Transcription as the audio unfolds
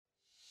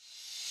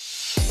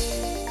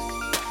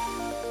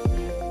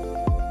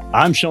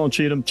I'm Sean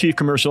Cheatham, Chief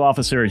Commercial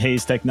Officer at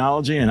Hayes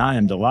Technology, and I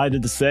am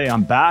delighted to say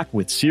I'm back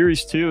with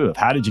Series 2 of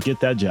How Did You Get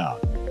That Job?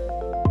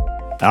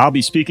 I'll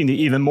be speaking to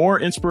even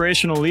more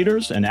inspirational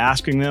leaders and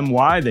asking them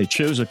why they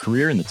chose a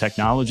career in the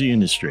technology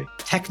industry.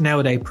 Tech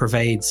nowadays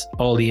pervades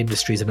all the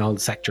industries and all the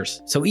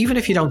sectors. So even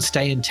if you don't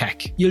stay in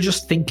tech, you'll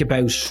just think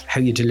about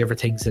how you deliver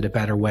things in a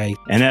better way.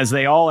 And as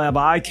they all have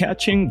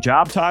eye-catching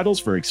job titles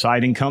for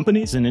exciting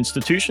companies and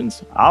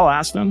institutions, I'll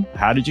ask them,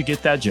 how did you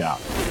get that job?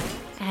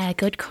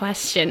 Good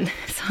question.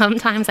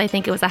 Sometimes I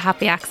think it was a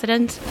happy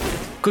accident.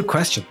 Good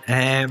question.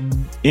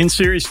 In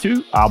Series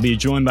 2, I'll be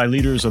joined by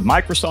leaders of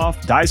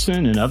Microsoft,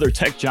 Dyson, and other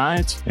tech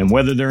giants. And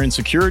whether they're in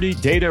security,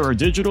 data, or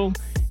digital,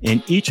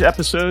 in each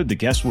episode, the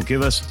guests will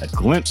give us a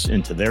glimpse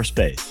into their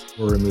space.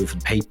 We're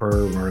removing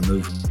paper, we're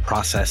removing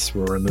process,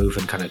 we're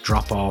removing kind of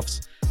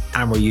drop-offs,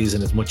 and we're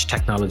using as much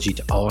technology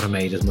to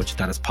automate as much of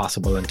that as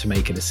possible and to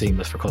make it as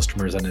seamless for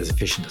customers and as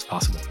efficient as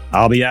possible.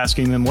 I'll be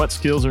asking them what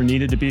skills are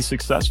needed to be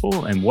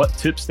successful and what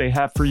tips they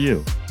have for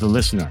you, the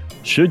listener,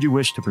 should you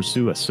wish to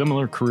pursue a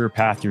similar career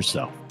path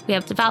yourself. We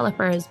have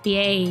developers,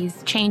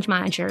 BAs, change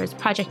managers,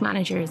 project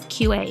managers,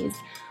 QAs,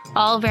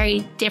 all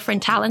very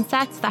different talent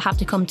sets that have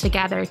to come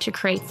together to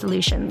create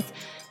solutions.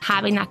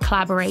 Having that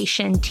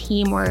collaboration,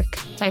 teamwork,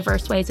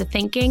 diverse ways of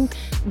thinking,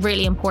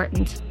 really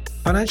important.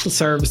 Financial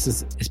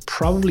services is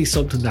probably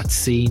something that's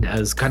seen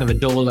as kind of a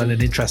dull and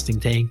an interesting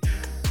thing.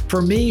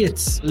 For me,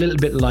 it's a little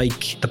bit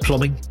like the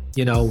plumbing.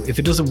 You know, if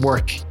it doesn't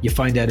work, you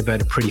find out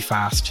about it pretty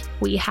fast.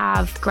 We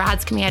have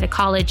grads coming out of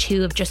college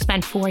who have just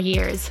spent 4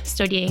 years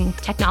studying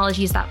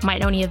technologies that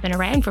might only have been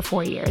around for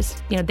 4 years.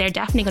 You know, they're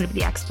definitely going to be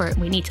the expert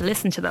and we need to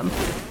listen to them.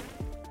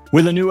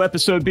 With a new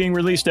episode being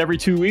released every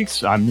 2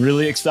 weeks, I'm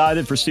really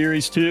excited for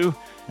Series 2,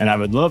 and I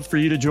would love for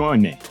you to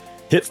join me.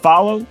 Hit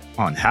follow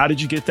on How Did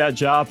You Get That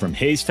Job from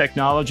Hayes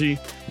Technology,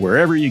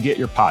 wherever you get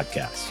your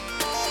podcasts.